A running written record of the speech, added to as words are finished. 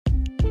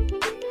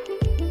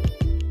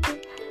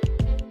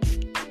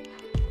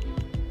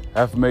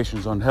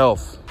Affirmations on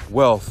health,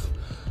 wealth,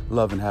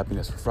 love, and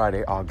happiness for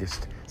Friday,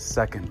 August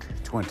 2nd,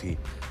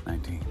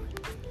 2019.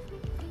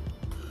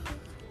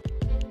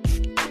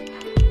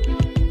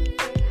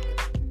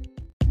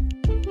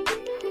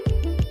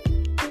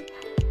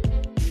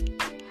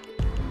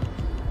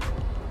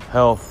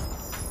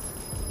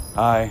 Health,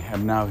 I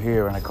am now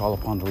here and I call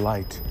upon the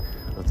light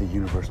of the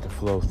universe to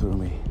flow through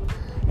me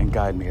and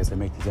guide me as I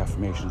make these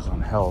affirmations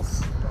on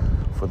health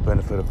for the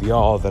benefit of the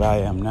all that I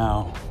am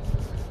now.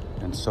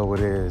 And so it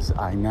is.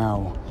 I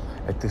now,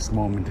 at this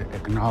moment,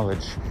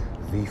 acknowledge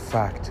the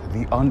fact,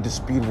 the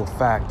undisputable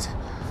fact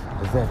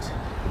that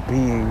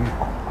being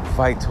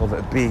vital,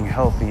 that being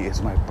healthy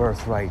is my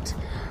birthright.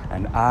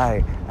 And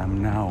I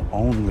am now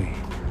only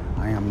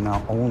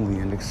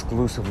and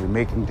exclusively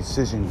making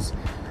decisions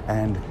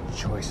and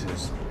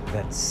choices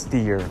that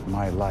steer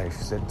my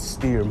life, that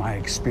steer my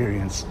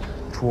experience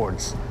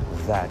towards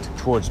that,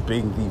 towards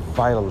being the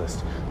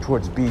vitalist,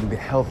 towards being the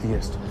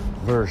healthiest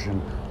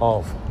version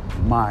of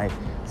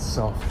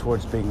myself,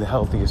 towards being the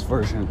healthiest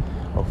version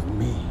of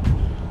me.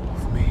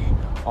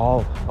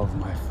 All of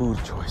my food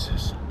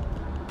choices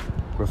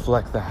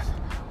reflect that.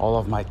 All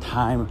of my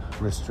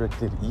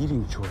time-restricted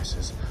eating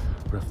choices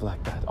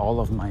reflect that. All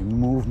of my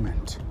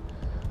movement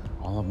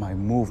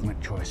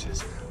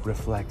choices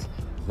reflect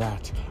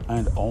that,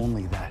 and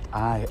only that.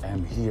 I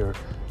am here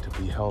to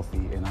be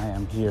healthy, and I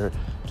am here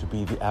to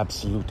be the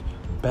absolute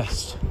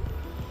best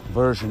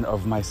version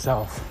of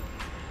myself.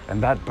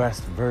 And that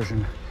best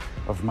version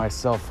of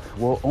myself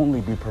will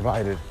only be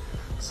provided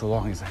so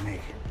long as I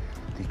make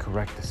the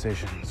correct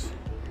decisions.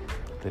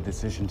 The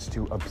decisions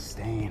to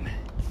abstain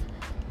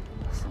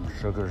from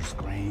sugars,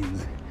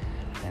 grains,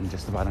 and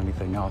just about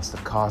anything else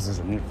that causes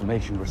an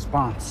inflammation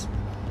response.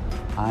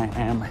 I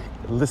am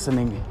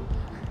listening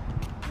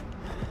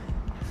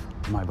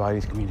to my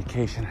body's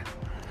communication,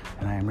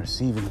 and I am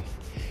receiving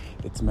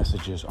its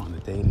messages on a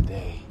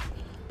day-to-day,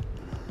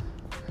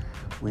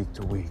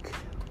 week-to-week,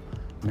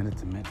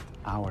 minute-to-minute,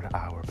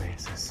 hour-to-hour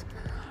basis.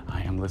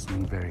 I am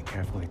listening very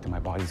carefully to my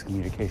body's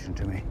communication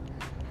to me,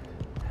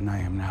 and I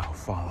am now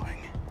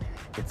following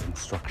its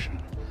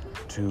instruction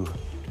to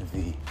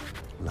the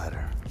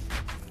letter.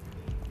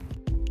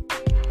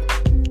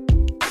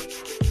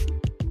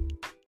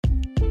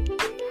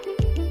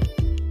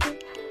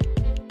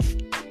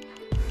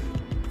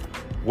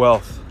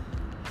 Wealth,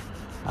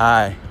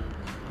 I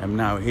am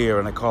now here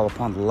and I call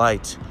upon the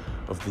light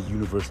of the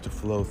universe to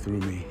flow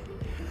through me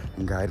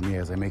and guide me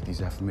as I make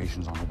these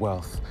affirmations on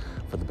wealth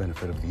for the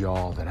benefit of the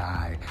all that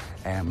I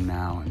am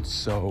now, and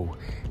so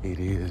it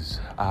is.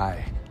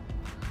 I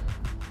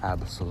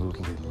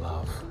absolutely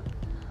love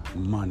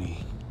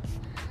money.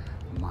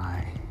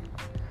 My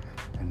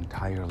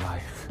entire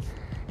life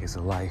is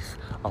a life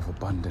of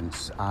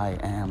abundance. I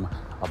am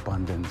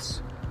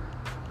abundance.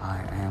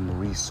 I am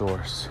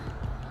resource.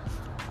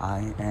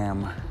 I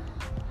am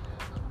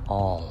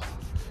all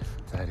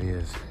that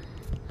is.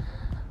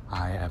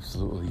 I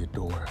absolutely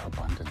adore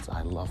abundance.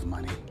 I love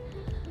money.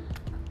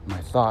 My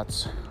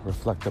thoughts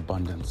reflect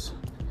abundance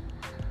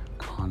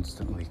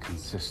constantly,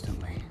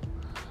 consistently.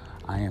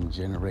 I am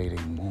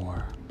generating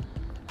more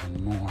and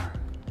more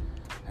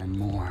and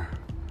more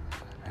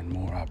and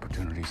more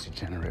opportunities to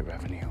generate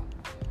revenue.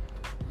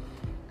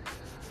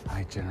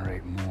 I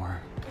generate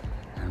more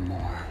and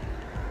more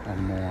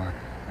and more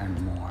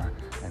and more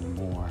and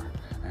more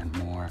and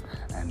more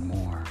and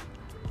more.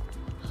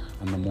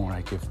 And the more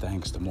I give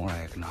thanks, the more I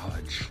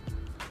acknowledge,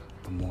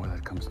 the more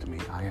that comes to me.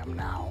 I am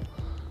now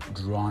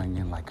drawing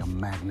in like a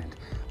magnet,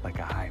 like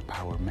a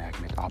high-power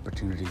magnet,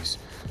 opportunities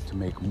to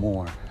make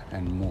more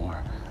and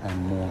more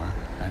and more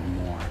and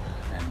more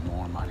and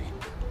more money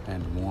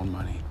and more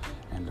money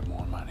and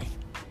more money.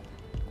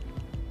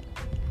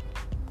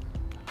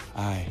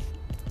 I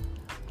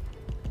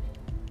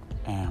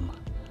am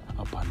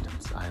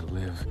abundance. I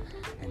live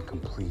in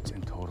complete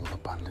and total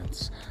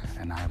abundance,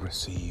 and I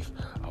receive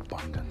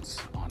abundance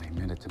on a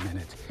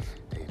minute-to-minute,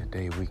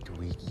 day-to-day,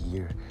 week-to-week,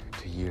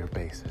 year-to-year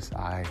basis.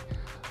 I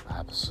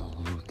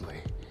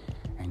absolutely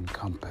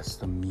encompass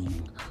the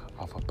meaning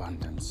of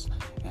abundance,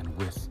 and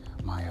with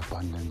my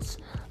abundance,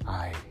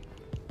 I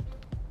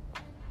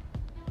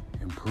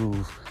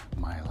improve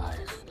my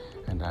life,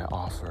 and I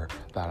offer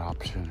that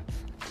option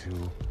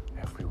to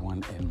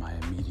everyone in my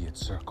immediate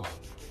circle.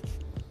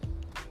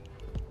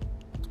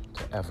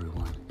 To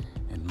everyone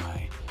in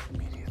my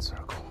immediate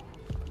circle.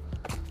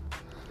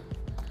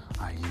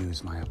 I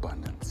use my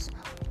abundance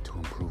to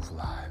improve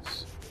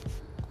lives.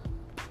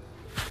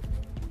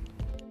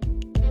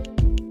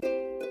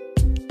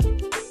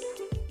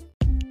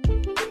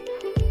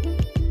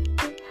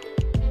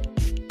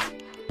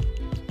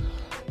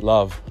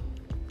 Love,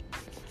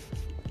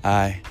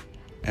 I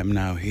am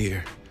now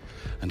here,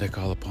 and I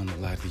call upon the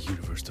light of the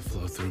universe to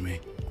flow through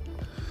me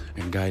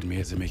and guide me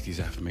as I make these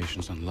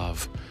affirmations on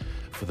love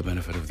for the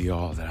benefit of the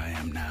all that I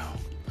am now.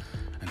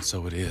 And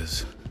so it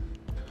is.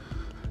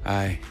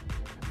 I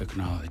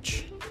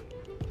acknowledge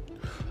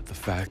the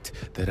fact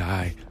that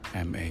I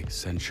am a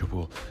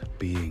sensual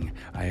being.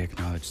 I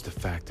acknowledge the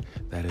fact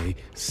that a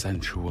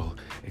sensual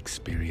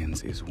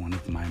experience is one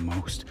of my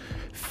most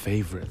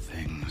favorite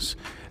things.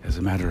 As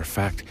a matter of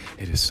fact,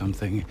 it is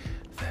something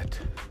that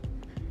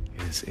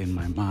is in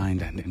my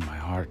mind and in my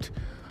heart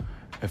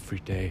every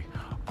day,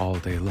 all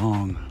day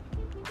long.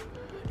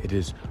 It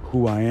is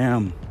who I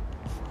am.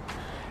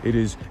 It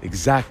is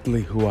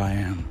exactly who I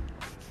am.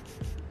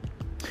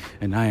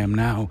 And I am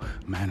now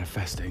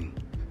manifesting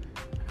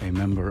a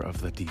member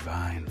of the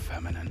divine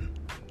feminine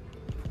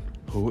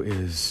who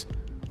is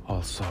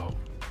also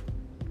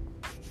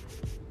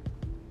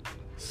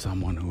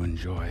someone who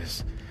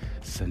enjoys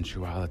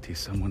sensuality,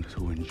 someone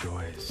who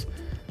enjoys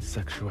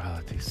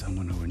sexuality,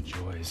 someone who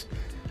enjoys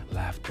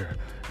laughter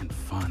and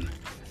fun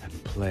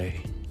and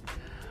play.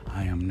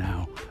 I am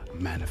now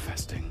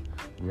manifesting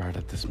right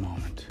at this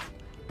moment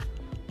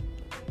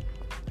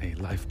a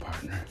life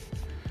partner,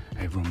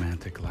 a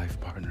romantic life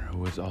partner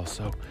who is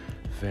also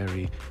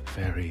very,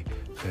 very,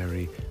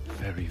 very,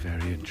 very,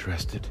 very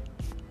interested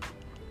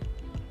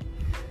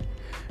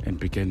in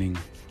beginning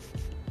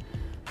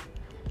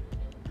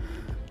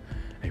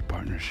a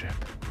partnership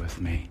with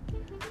me.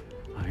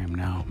 I am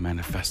now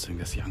manifesting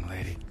this young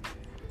lady,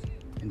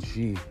 and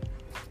she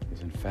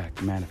is in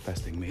fact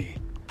manifesting me.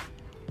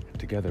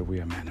 Together we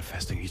are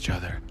manifesting each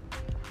other,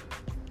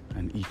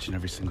 and each and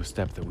every single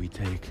step that we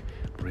take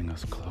bring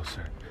us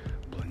closer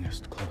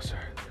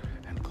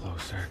and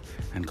closer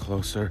and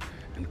closer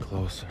and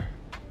closer.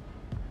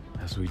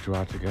 As we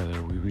draw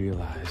together, we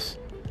realize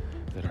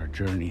that our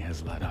journey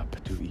has led up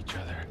to each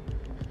other,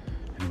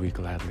 and we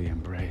gladly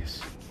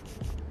embrace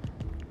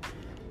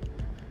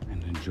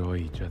and enjoy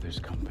each other's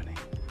company,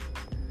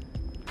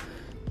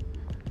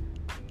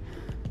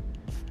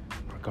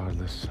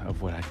 regardless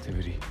of what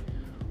activity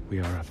we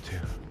are up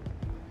to.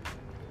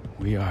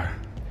 We are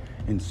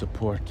in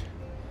support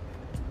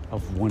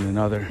of one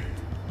another,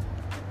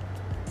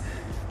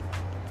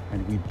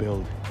 and we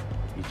build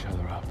each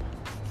other up.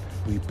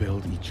 We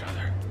build each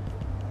other.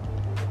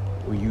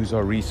 We use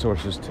our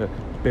resources to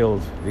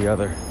build the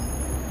other.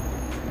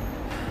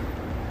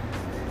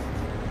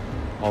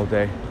 All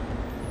day,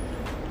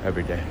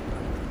 every day.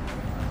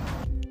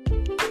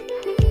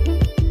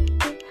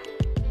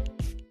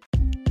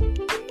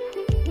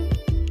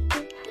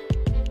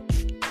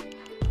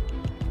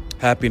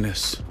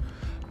 Happiness.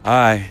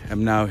 I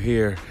am now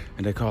here,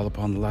 and I call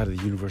upon the light of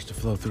the universe to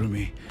flow through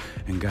me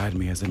and guide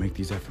me as I make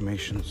these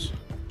affirmations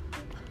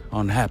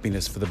on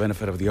happiness for the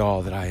benefit of the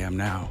all that I am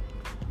now.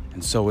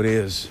 And so it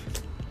is.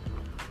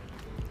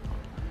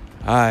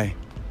 I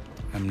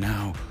am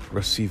now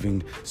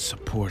receiving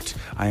support.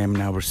 I am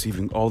now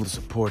receiving all the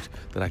support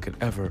that I could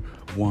ever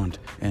want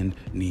and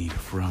need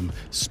from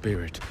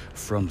Spirit,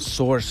 from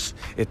Source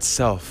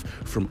itself,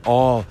 from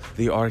all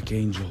the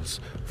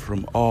archangels,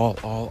 from all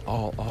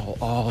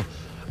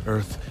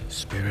earth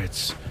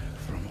spirits,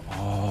 from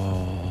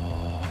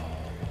all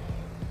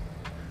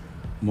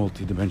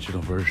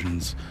multidimensional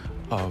versions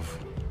of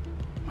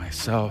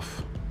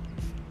myself,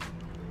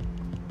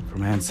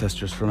 from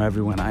ancestors, from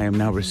everyone. I am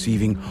now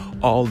receiving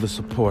all the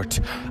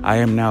support. I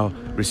am now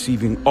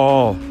receiving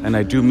all, and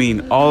I do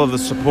mean all of the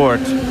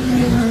support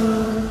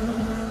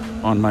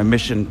on my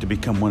mission to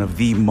become one of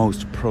the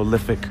most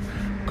prolific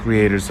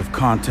creators of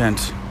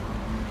content.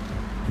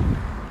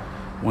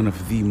 One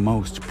of the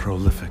most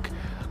prolific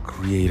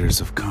creators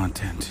of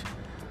content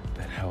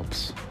that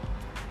helps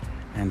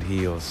and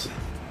heals.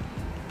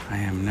 I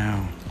am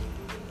now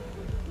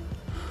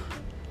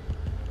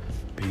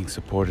being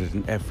supported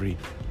in every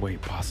way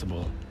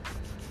possible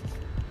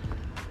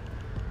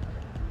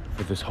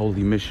for this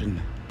holy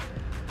mission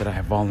that I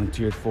have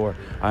volunteered for.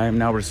 I am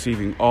now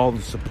receiving all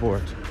the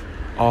support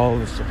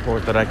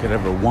that I could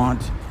ever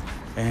want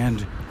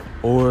and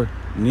or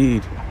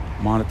need.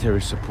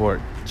 Monetary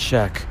support,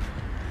 check.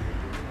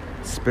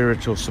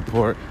 Spiritual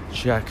support,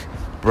 check.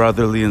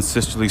 Brotherly and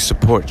sisterly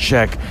support,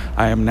 check.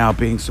 I am now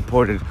being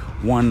supported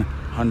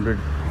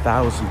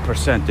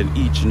 100,000% in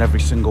each and every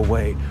single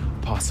way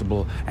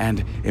possible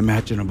and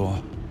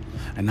imaginable.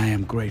 And I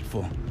am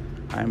grateful.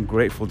 I am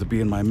grateful to be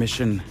in my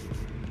mission.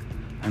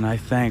 And I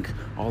thank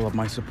all of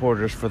my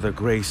supporters for their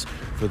grace,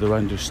 for their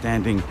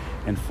understanding,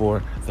 and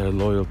for their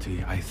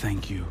loyalty. I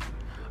thank you.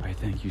 I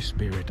thank you,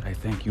 Spirit. I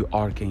thank you,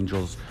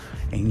 archangels,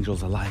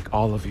 angels alike,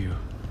 all of you.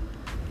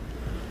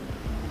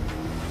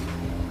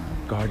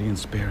 Guardian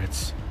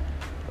spirits,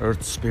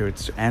 earth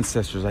spirits,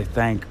 ancestors, I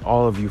thank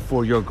all of you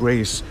for your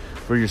grace,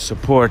 for your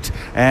support,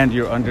 and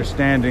your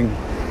understanding.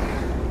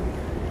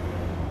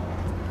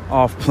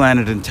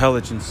 Off-planet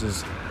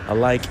intelligences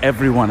alike,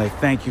 everyone, I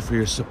thank you for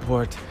your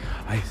support.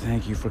 I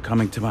thank you for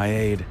coming to my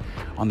aid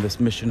on this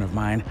mission of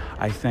mine.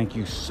 I thank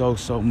you so,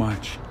 so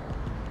much.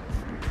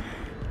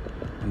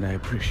 And I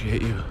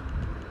appreciate you.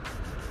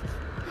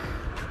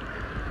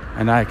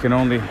 And I can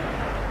only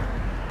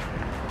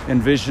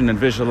envision and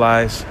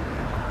visualize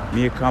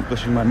me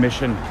accomplishing my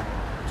mission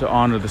to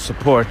honor the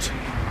support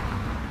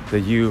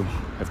that you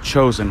have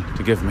chosen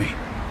to give me.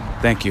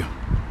 Thank you.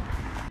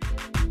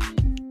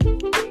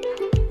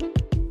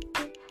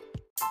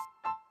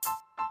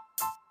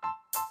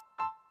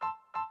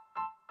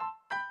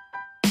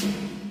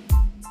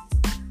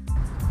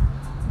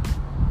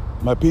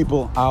 My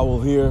people, Owl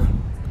here.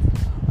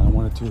 I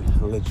wanted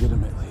to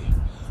legitimately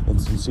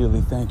and sincerely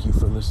thank you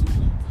for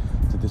listening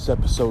to this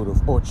episode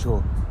of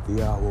Ocho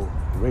the Owl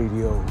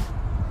Radio.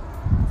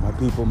 My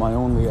people, my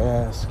only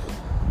ask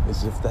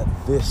is if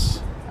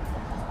this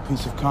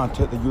piece of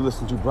content that you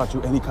listen to brought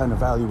you any kind of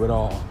value at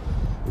all,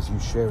 is you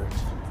share it.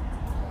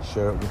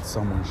 Share it with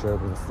someone, share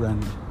it with a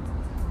friend,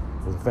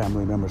 with a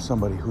family member,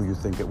 somebody who you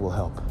think it will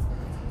help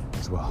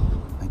as well.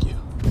 Thank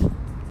you.